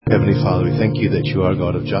Heavenly Father, we thank you that you are a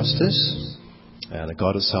God of justice and a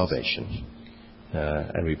God of salvation.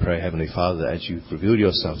 And we pray, Heavenly Father, that as you've revealed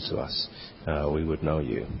yourself to us, we would know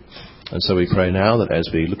you. And so we pray now that as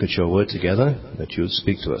we look at your word together, that you would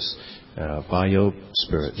speak to us by your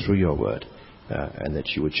Spirit through your word, and that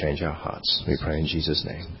you would change our hearts. We pray in Jesus'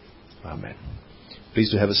 name. Amen.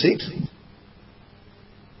 Please do have a seat.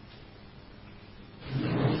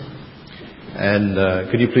 And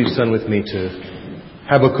could you please turn with me to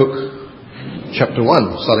Habakkuk chapter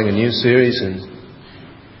 1, starting a new series in the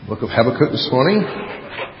book of Habakkuk this morning.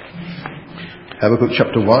 Habakkuk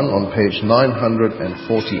chapter 1 on page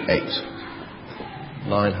 948.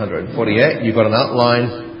 948. You've got an outline.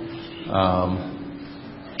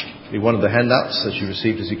 One of the handouts that you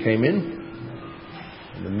received as you came in.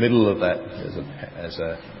 In the middle of that,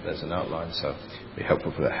 there's an outline, so it'd be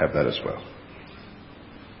helpful to have that as well.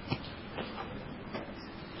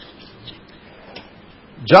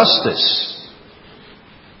 Justice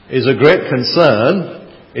is a great concern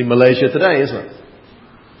in Malaysia today, isn't it?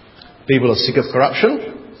 People are sick of corruption.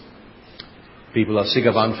 People are sick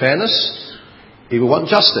of unfairness. People want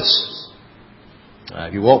justice.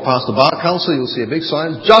 If you walk past the Bar Council, you'll see a big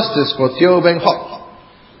sign, Justice for Teo Beng Hock.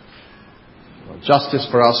 We want justice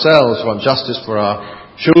for ourselves. We want justice for our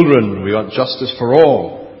children. We want justice for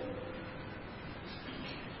all.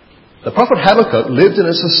 The prophet Habakkuk lived in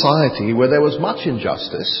a society where there was much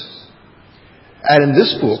injustice. And in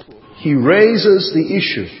this book, he raises the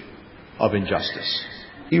issue of injustice.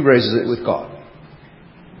 He raises it with God.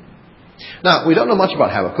 Now, we don't know much about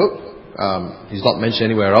Habakkuk. He's not mentioned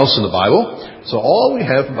anywhere else in the Bible. So all we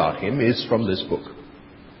have about him is from this book.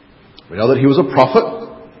 We know that he was a prophet,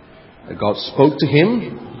 that God spoke to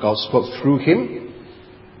him, God spoke through him.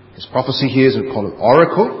 His prophecy here is called an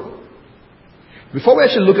oracle. Before we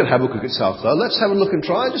actually look at Habakkuk itself, though, let's have a look and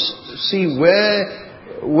try and just see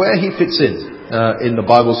where he fits in the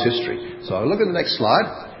Bible's history. So look at the next slide.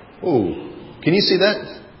 Oh, can you see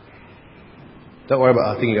that? Don't worry about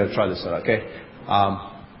it. I think you're going to try this out, okay?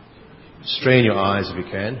 Strain your eyes if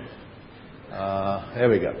you can.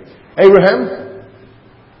 There we go. Abraham.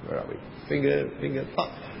 Where are we? Finger,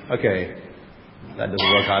 top. Okay. That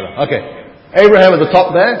doesn't work either. Okay. Abraham at the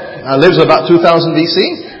top there. Lives about 2000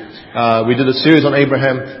 BC. We did a series on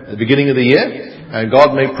Abraham at the beginning of the year, and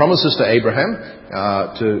God made promises to Abraham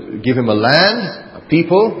to give him a land, a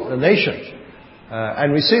people, a nation.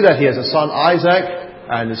 And we see that he has a son Isaac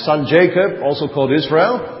and his son Jacob, also called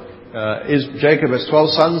Israel. Jacob has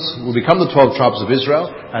 12 sons who will become the 12 tribes of Israel,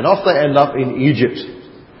 and off they end up in Egypt.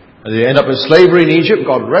 And they end up in slavery in Egypt.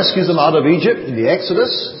 God rescues them out of Egypt in the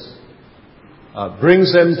Exodus.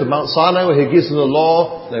 Brings them to Mount Sinai where he gives them the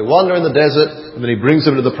law. They wander in the desert, and then he brings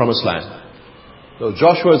them to the promised land. So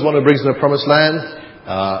Joshua is one who brings them to the promised land,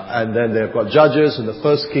 and then they've got judges, and the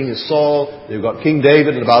first king is Saul. You've got King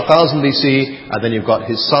David in about 1000 BC, and then you've got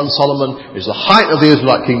his son Solomon, who's the height of the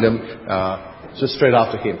Israelite kingdom, just straight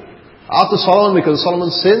after him. After Solomon, because of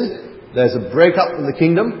Solomon's sin, there's a breakup in the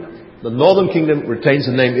kingdom. The northern kingdom retains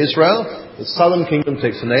the name Israel. The southern kingdom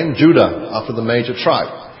takes the name Judah, after the major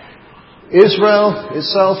tribe. Israel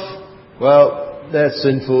itself, well, they're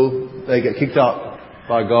sinful. They get kicked out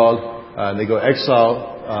by God, and they go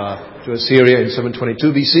exile to Assyria in 722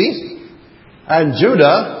 BC. And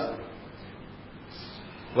Judah,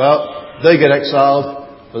 well, they get exiled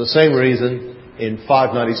for the same reason in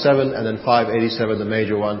 597 and then 587, the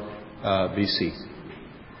major one, BC.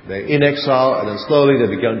 They're in exile, and then slowly they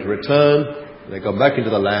begin to return. They go back into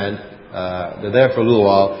the land. They're there for a little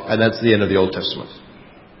while, and that's the end of the Old Testament.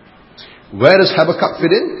 Where does Habakkuk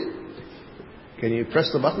fit in? Can you press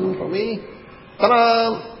the button for me?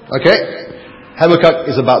 Ta-da! Okay. Habakkuk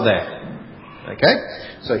is about there. Okay.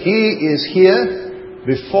 So he is here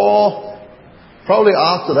before, probably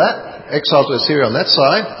after that, exile to Assyria on that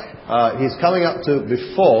side. He's coming up to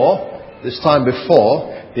this time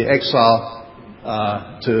before the exile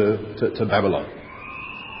to Babylon.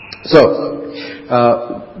 So,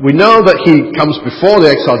 we know that he comes before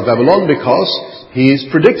the exile to Babylon because he's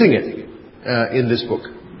predicting it. In this book,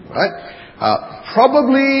 right?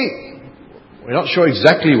 Probably, we're not sure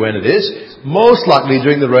exactly when it is. Most likely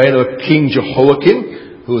during the reign of King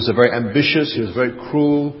Jehoiakim, who was very ambitious, he was very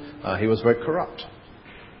cruel, he was very corrupt.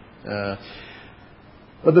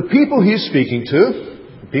 But the people he's speaking to,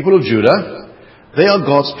 the people of Judah, they are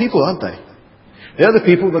God's people, aren't they? They are the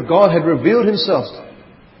people that God had revealed himself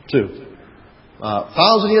to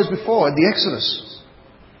 1,000 years before in the Exodus.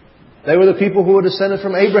 They were the people who were descended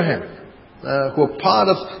from Abraham. Who were part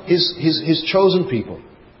of his chosen people.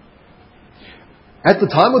 At the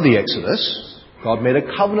time of the Exodus, God made a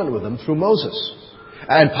covenant with them through Moses.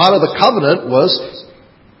 And part of the covenant was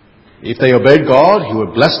If they obeyed God, He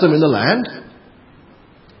would bless them in the land.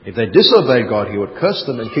 If they disobeyed God, He would curse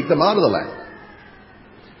them and kick them out of the land.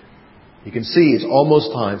 You can see it's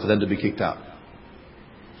almost time for them to be kicked out.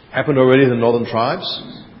 Happened already to the northern tribes,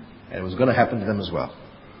 and it was going to happen to them as well.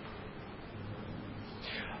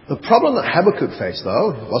 The problem that Habakkuk faced,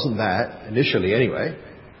 though, wasn't that, initially anyway.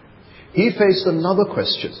 He faced another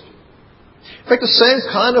question. In fact, the same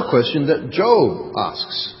kind of question that Job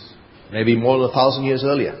asks, maybe more than 1,000 years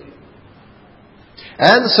earlier.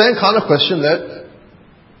 And the same kind of question that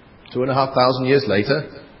 2,500 years later,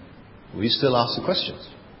 we still ask the questions.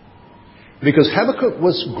 Because Habakkuk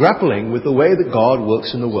was grappling with the way that God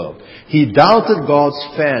works in the world. He doubted God's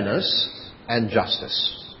fairness and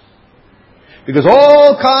justice. Because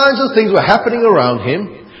all kinds of things were happening around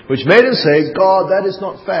him, which made him say, God, that is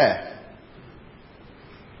not fair.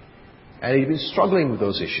 And he'd been struggling with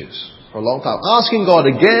those issues for a long time, asking God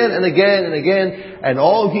again and again and again, and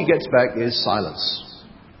all he gets back is silence.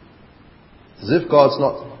 As if God's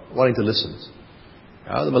not wanting to listen.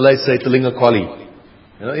 The Malays say, telinga kwali.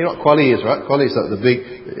 You know what kwali is, right? Kwali is like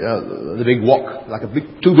the big wok, like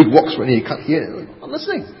two big woks when you cut here. I'm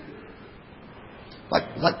listening.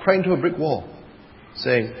 Like praying to a brick wall,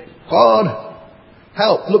 saying, God,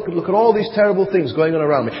 help! Look at all these terrible things going on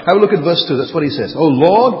around me. Have a look at verse 2. That's what he says. Oh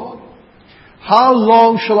Lord, how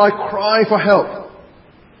long shall I cry for help,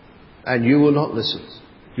 and you will not listen?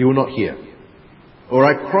 You will not hear. Or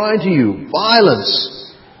I cry to you,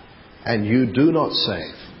 violence, and you do not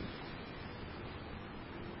save.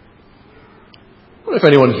 What if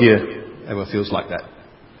anyone here ever feels like that?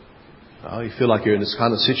 You feel like you're in this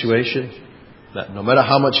kind of situation that no matter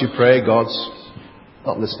how much you pray, God's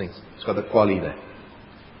not listening. It's got the quality there.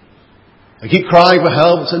 I keep crying for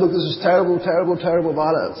help and say, look, this is terrible, terrible, terrible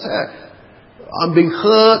violence. I'm being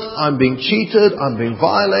hurt, I'm being cheated, I'm being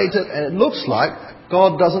violated, and it looks like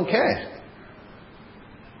God doesn't care.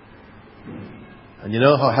 And you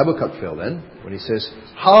know how Habakkuk felt then when he says,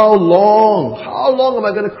 how long am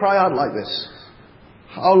I going to cry out like this?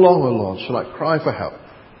 How long, O Lord, shall I cry for help?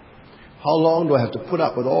 How long do I have to put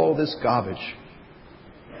up with all this garbage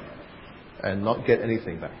and not get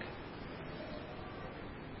anything back?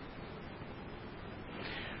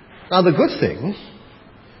 Now the good thing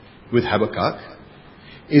with Habakkuk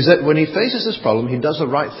is that when he faces this problem, he does the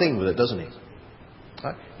right thing with it, doesn't he?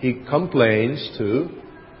 He complains to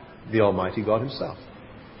the Almighty God himself.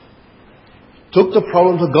 Took the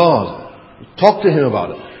problem to God. Talked to him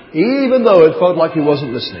about it. Even though it felt like he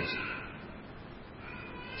wasn't listening.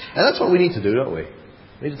 And that's what we need to do, don't we?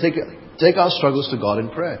 We need to take our struggles to God in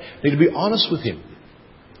prayer. We need to be honest with Him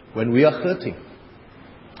when we are hurting,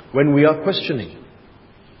 when we are questioning,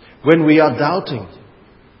 when we are doubting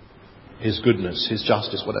His goodness, His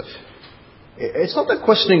justice, whatever. It's not that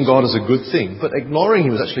questioning God is a good thing, but ignoring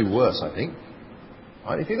Him is actually worse, I think.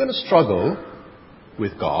 If you're going to struggle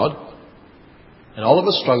with God, and all of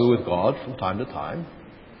us struggle with God from time to time,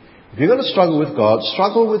 if you're going to struggle with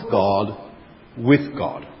God with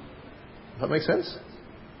God. Does that make sense?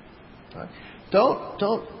 Don't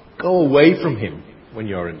go away from Him when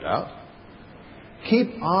you're in doubt.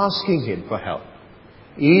 Keep asking Him for help,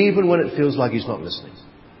 even when it feels like He's not listening.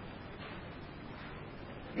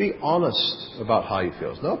 Be honest about how you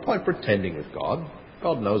feel. There's no point pretending with God.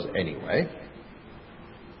 God knows anyway.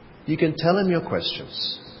 You can tell Him your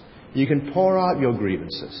questions. You can pour out your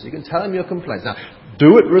grievances. You can tell Him your complaints. Now,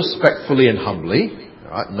 do it respectfully and humbly.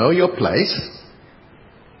 Right? Know your place.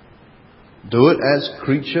 Do it as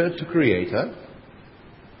creature to Creator,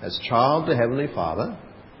 as child to Heavenly Father.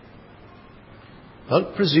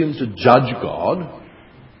 Don't presume to judge God.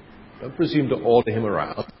 Don't presume to order Him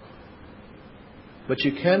around. But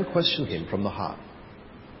you can question Him from the heart.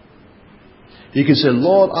 You can say,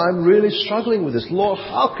 Lord, I'm really struggling with this. Lord,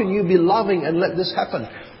 how can you be loving and let this happen?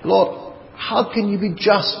 Lord, how can you be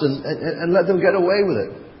just and let them get away with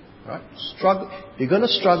it? Right? Struggle. If you're going to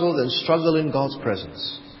struggle, then struggle in God's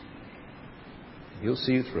presence. He'll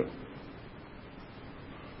see you through.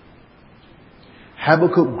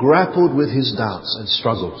 Habakkuk grappled with his doubts and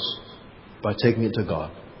struggles by taking it to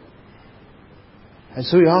God. And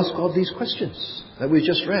so he asked God these questions that we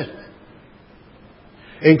just read,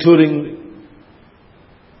 including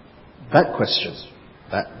that question,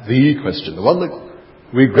 the question, the one that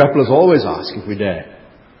we grapplers always ask if we dare.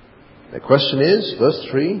 The question is, verse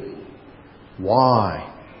 3,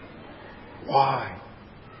 why? Why?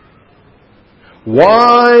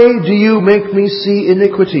 Why do you make me see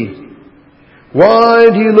iniquity? Why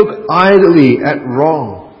do you look idly at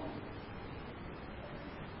wrong?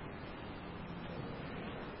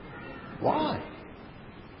 Why?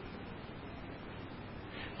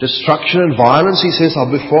 Destruction and violence, he says, are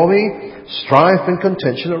before me. Strife and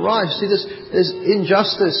contention arise. See, there's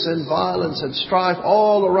injustice and violence and strife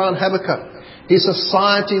all around Habakkuk. His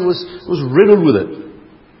society was riddled with it.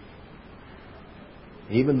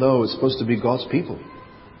 Even though it's supposed to be God's people.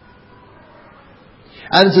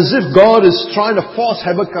 And it's as if God is trying to force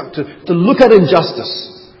Habakkuk to look at injustice.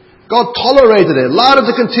 God tolerated it, allowed it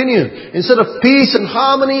to continue. Instead of peace and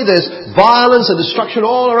harmony, there's violence and destruction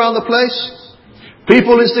all around the place.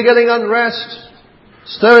 People instigating unrest,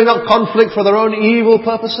 stirring up conflict for their own evil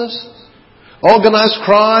purposes. Organized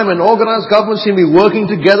crime and organized government seem to be working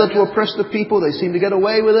together to oppress the people. They seem to get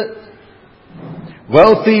away with it.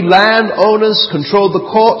 Wealthy landowners controlled the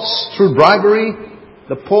courts through bribery.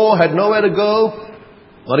 The poor had nowhere to go,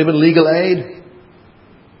 not even legal aid.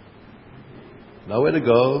 Nowhere to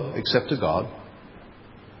go except to God,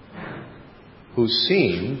 who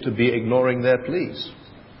seemed to be ignoring their pleas.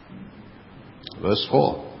 Verse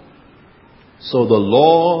 4. So the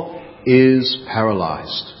law is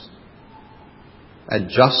paralyzed, and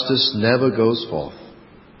justice never goes forth.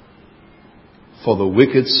 For the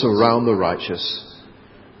wicked surround the righteous,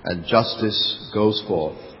 and justice goes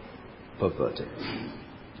forth perverted.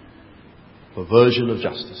 Perversion of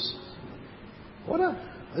justice.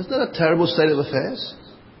 Isn't that a terrible state of affairs?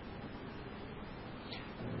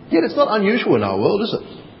 Yet it's not unusual in our world, is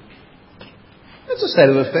it? It's a state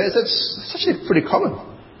of affairs that's actually pretty common.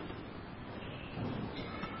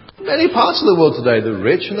 In many parts of the world today, the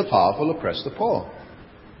rich and the powerful oppress the poor.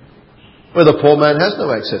 Where the poor man has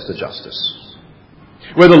no access to justice.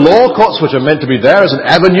 Where the law courts, which are meant to be there as an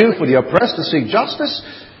avenue for the oppressed to seek justice,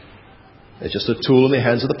 they're just a tool in the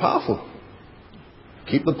hands of the powerful.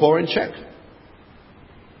 Keep the poor in check.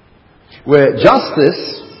 Where justice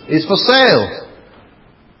is for sale,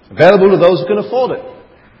 available to those who can afford it.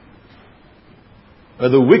 Where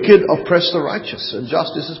the wicked oppress the righteous and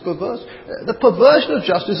justice is perverse. The perversion of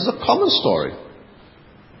justice is a common story.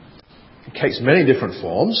 It takes many different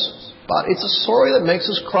forms, but it's a story that makes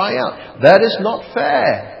us cry out. That is not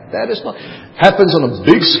fair. That is not... Happens on a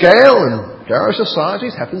big scale in various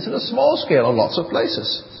societies, happens in a small scale in lots of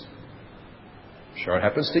places. I'm sure it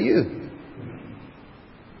happens to you.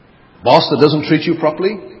 Boss that doesn't treat you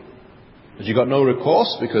properly, but you got no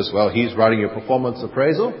recourse because, well, he's writing your performance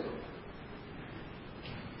appraisal.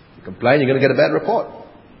 You complain, you're going to get a bad report.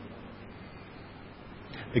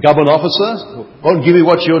 The government officer won't give you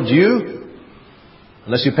what you're due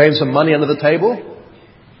unless you pay him some money under the table.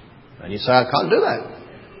 And you say, I can't do that.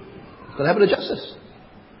 It's going to happen to justice.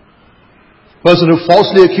 Person who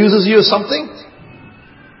falsely accuses you of something.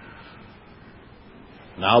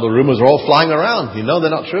 Now the rumors are all flying around. You know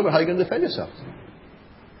they're not true, but how are you going to defend yourself?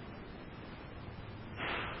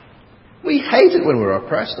 We hate it when we're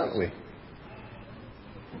oppressed, don't we?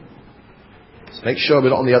 Let's make sure we're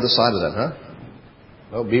not on the other side of that, huh?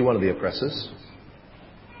 Don't be one of the oppressors.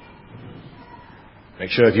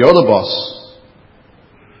 Make sure if you're the boss,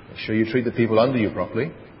 make sure you treat the people under you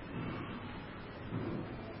properly.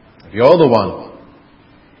 If you're the one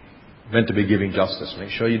meant to be giving justice,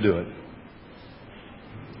 make sure you do it.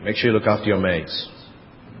 Make sure you look after your maids.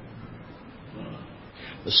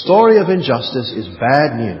 The story of injustice is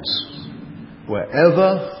bad news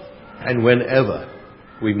wherever and whenever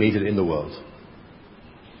we meet it in the world.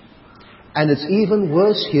 And it's even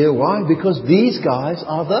worse here. Why? Because these guys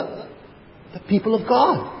are the people of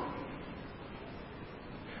God.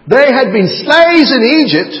 They had been slaves in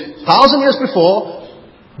Egypt 1,000 years before.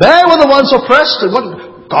 They were the ones oppressed. And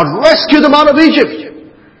God rescued them out of Egypt.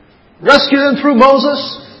 Rescued them through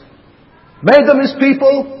Moses. Made them His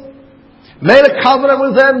people. Made a covenant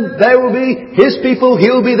with them. They will be His people. He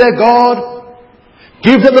will be their God.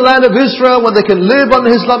 Give them the land of Israel where they can live under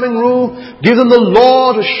His loving rule. Give them the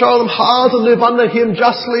law to show them how to live under Him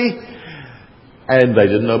justly. And they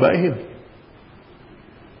didn't obey Him.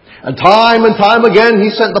 And time again He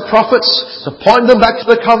sent the prophets to point them back to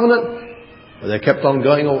the covenant. But they kept on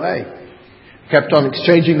going away. Kept on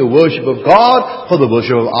exchanging the worship of God for the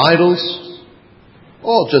worship of idols.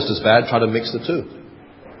 Or just as bad, try to mix the two.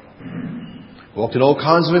 Walked in all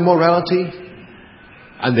kinds of immorality.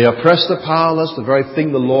 And they oppressed the powerless, the very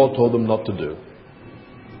thing the Lord told them not to do.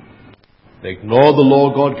 They ignored the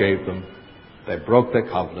law God gave them. They broke their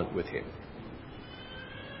covenant with Him.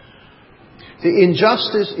 The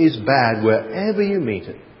injustice is bad wherever you meet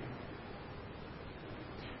it.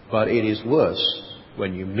 But it is worse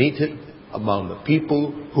when you meet it among the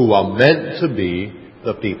people who are meant to be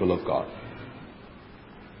the people of God.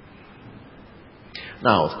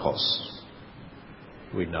 Now, of course,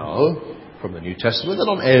 we know from the New Testament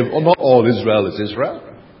that not all Israel is Israel.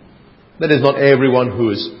 That is, not everyone who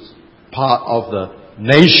is part of the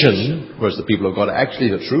nation, whereas the people of God are actually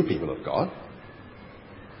the true people of God.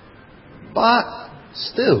 But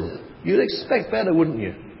still, you'd expect better, wouldn't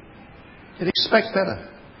you? You'd expect better.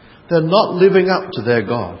 They're not living up to their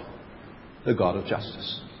God, the God of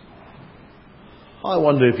justice. I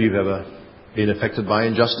wonder if you've ever been affected by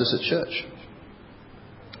injustice at church.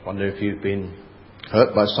 I wonder if you've been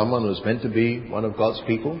hurt by someone who's meant to be one of God's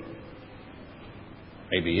people.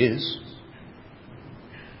 Maybe he is.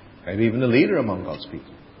 Maybe even a leader among God's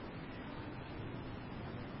people.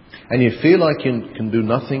 And you feel like you can do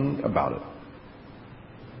nothing about it.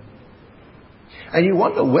 And you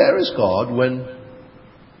wonder, where is God when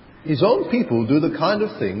His own people do the kind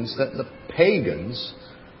of things that the pagans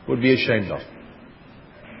would be ashamed of?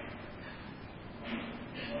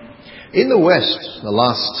 In the West, the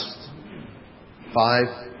last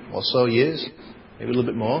 5 or so years, maybe a little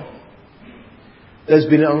bit more, there's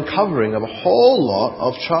been an uncovering of a whole lot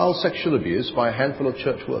of child sexual abuse by a handful of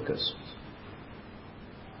church workers.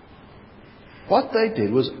 What they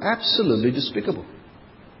did was absolutely despicable.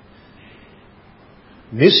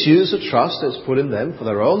 Misuse the trust that's put in them for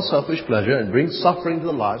their own selfish pleasure and bring suffering to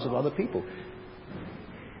the lives of other people.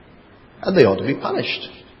 And they ought to be punished.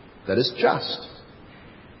 That is just.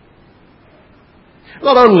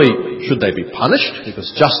 Not only should they be punished,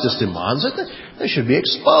 because justice demands it, they should be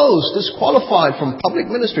exposed, disqualified from public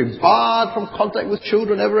ministry, barred from contact with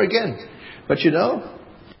children ever again. But you know,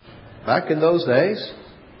 back in those days,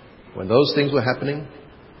 when those things were happening,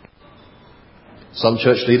 some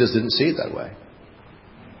church leaders didn't see it that way.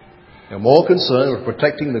 They were more concerned with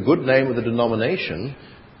protecting the good name of the denomination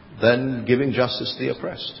than giving justice to the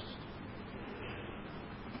oppressed.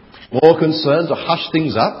 More concerned to hush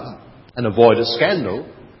things up and avoid a scandal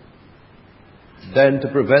than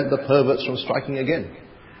to prevent the perverts from striking again.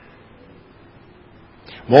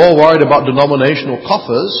 More worried about denominational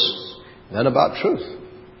coffers than about truth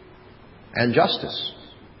and justice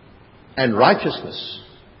and righteousness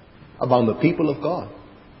among the people of God.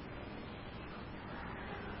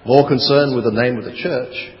 More concerned with the name of the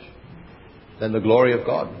church than the glory of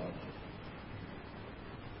God.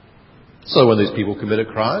 So when these people committed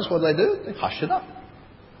crimes, what do? They hush it up.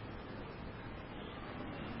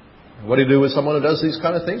 What do you do with someone who does these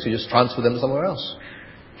kind of things? You just transfer them somewhere else.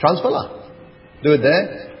 Transfer. Do it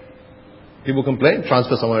there. People complain,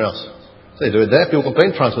 transfer somewhere else. Say, do it there. People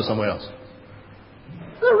complain, transfer somewhere else.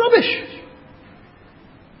 They're rubbish.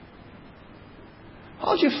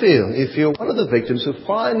 How do you feel if you're one of the victims who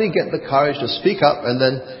finally get the courage to speak up and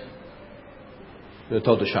then you're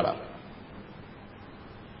told to shut up?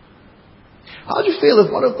 How do you feel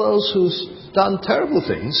if one of those who's done terrible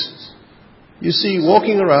things you see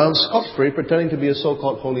walking around scot-free pretending to be a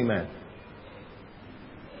so-called holy man?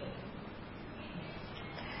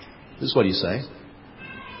 This is what you say.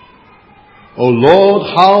 "O Lord,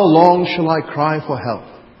 how long shall I cry for help,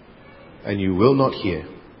 and you will not hear?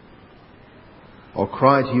 Or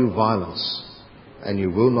cry to you violence, and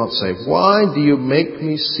you will not save? Why do you make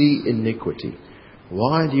me see iniquity?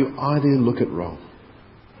 Why do you idly look at wrong?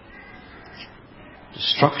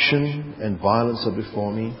 Destruction and violence are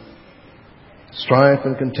before me. Strife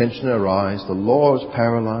and contention arise. The law is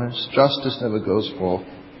paralyzed. Justice never goes forth.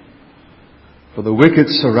 For the wicked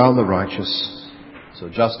surround the righteous. So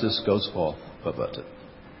justice goes forth perverted."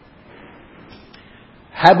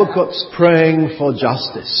 Habakkuk's praying for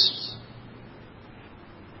justice.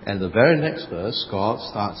 And the very next verse, God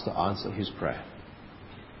starts to answer his prayer.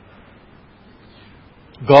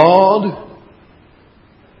 God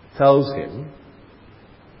tells him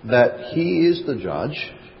that he is the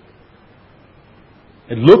judge.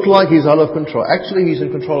 It looked like he's out of control. Actually, he's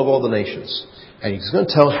in control of all the nations. And he's going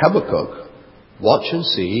to tell Habakkuk, watch and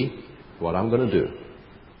see what I'm going to do.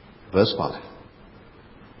 Verse 5.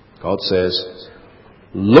 God says,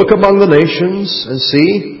 "Look among the nations and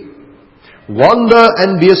see. Wonder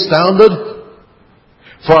and be astounded.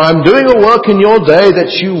 For I'm doing a work in your day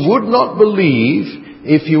that you would not believe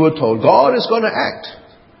if you were told." God is going to act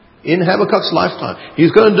in Habakkuk's lifetime.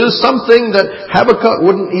 He's going to do something that Habakkuk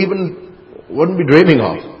wouldn't be dreaming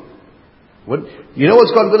of. You know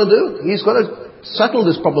what's God going to do? He's going to settle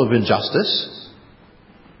this problem of injustice.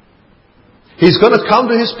 He's going to come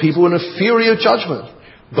to his people in a fury of judgment.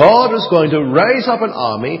 God is going to raise up an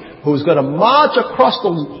army who's going to march across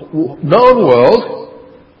the known world,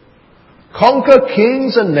 conquer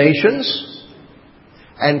kings and nations,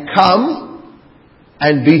 and come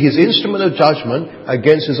and be his instrument of judgment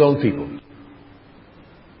against his own people.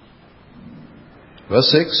 Verse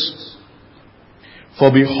 6.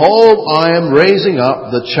 "For behold, I am raising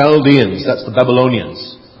up the Chaldeans," that's the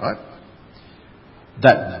Babylonians, right?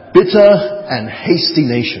 "That bitter and hasty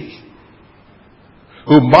nation.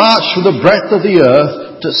 who march through the breadth of the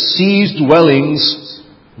earth to seize dwellings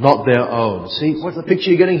not their own. See, what's the picture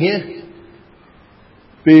you're getting here?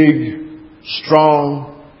 Big,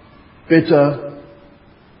 strong, bitter,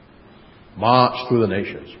 march through the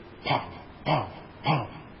nations. Pow, pow, pow,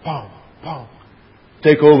 pow, pow.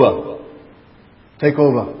 Take over. Take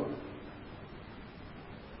over.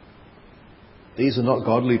 These are not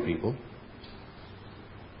godly people.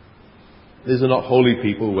 These are not holy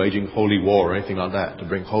people waging holy war or anything like that to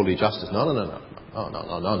bring holy justice. No.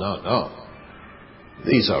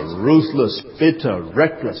 These are ruthless, bitter,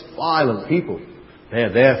 reckless, violent people.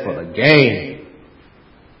 They're there for the gain.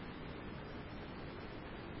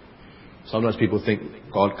 Sometimes people think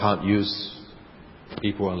God can't use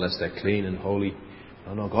people unless they're clean and holy.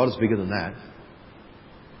 No, God is bigger than that.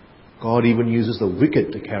 God even uses the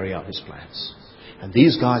wicked to carry out His plans. And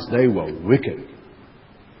these guys, they were wicked.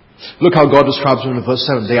 Look how God describes them in verse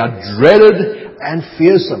 7. They are dreaded and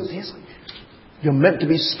fearsome. You're meant to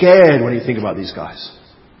be scared when you think about these guys.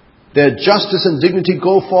 Their justice and dignity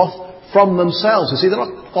go forth from themselves. You see, they're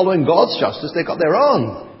not following God's justice. They've got their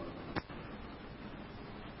own.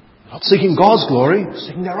 Not seeking God's glory,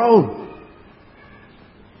 seeking their own.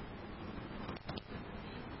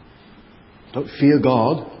 Don't fear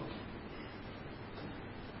God.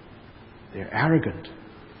 They're arrogant.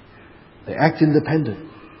 They act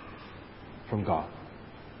independent from God.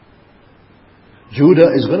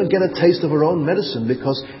 Judah is going to get a taste of her own medicine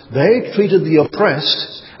because they treated the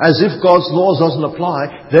oppressed as if God's laws doesn't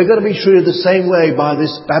apply. They're going to be treated the same way by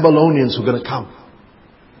these Babylonians who are going to come.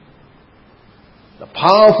 The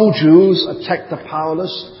powerful Jews attacked the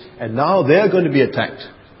powerless, and now they're going to be attacked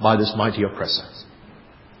by this mighty oppressor.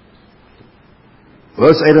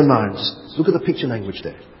 Verse 8 and 9. Just look at the picture language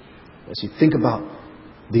there. As you think about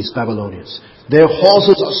these Babylonians. Their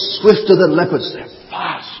horses are swifter than leopards. They're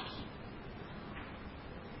fast.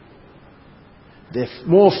 They're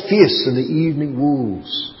more fierce than the evening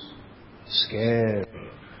wolves. Scared.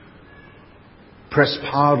 Press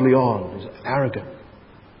proudly on. They're arrogant.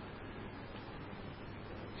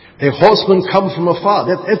 Their horsemen come from afar.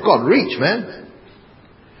 They've got reach, man.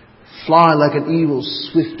 Fly like an eagle,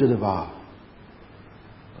 swift to devour.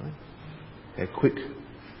 They're quick.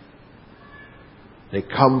 They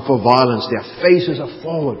come for violence. Their faces are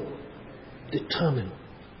forward. Determined.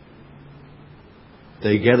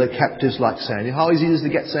 They gather captives like sand. You know how easy it is to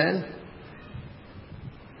get sand?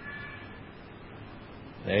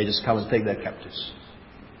 They just come and take their captives.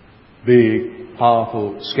 Big,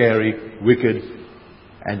 powerful, scary, wicked,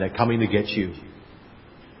 and they're coming to get you.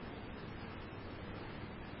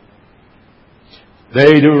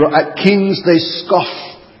 At kings they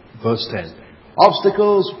scoff. Verse 10.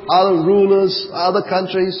 Obstacles, other rulers, other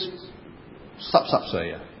countries. Stop,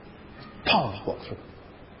 say ya. Power, walk through.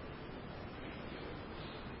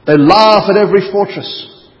 They laugh at every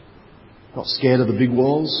fortress. Not scared of the big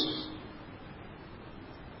walls.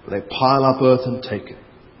 But they pile up earth and take it.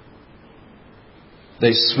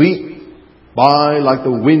 They sweep by like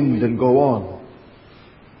the wind and go on.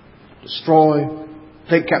 Destroy,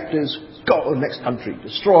 take captives, go to the next country.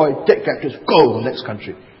 Destroy, take captives, go to the next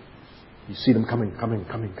country. You see them coming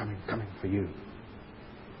for you.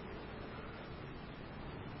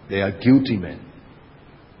 They are guilty men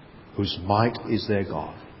whose might is their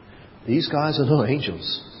God. These guys are no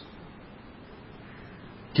angels.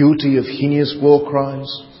 Guilty of heinous war crimes.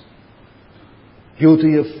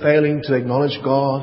 Guilty of failing to acknowledge God.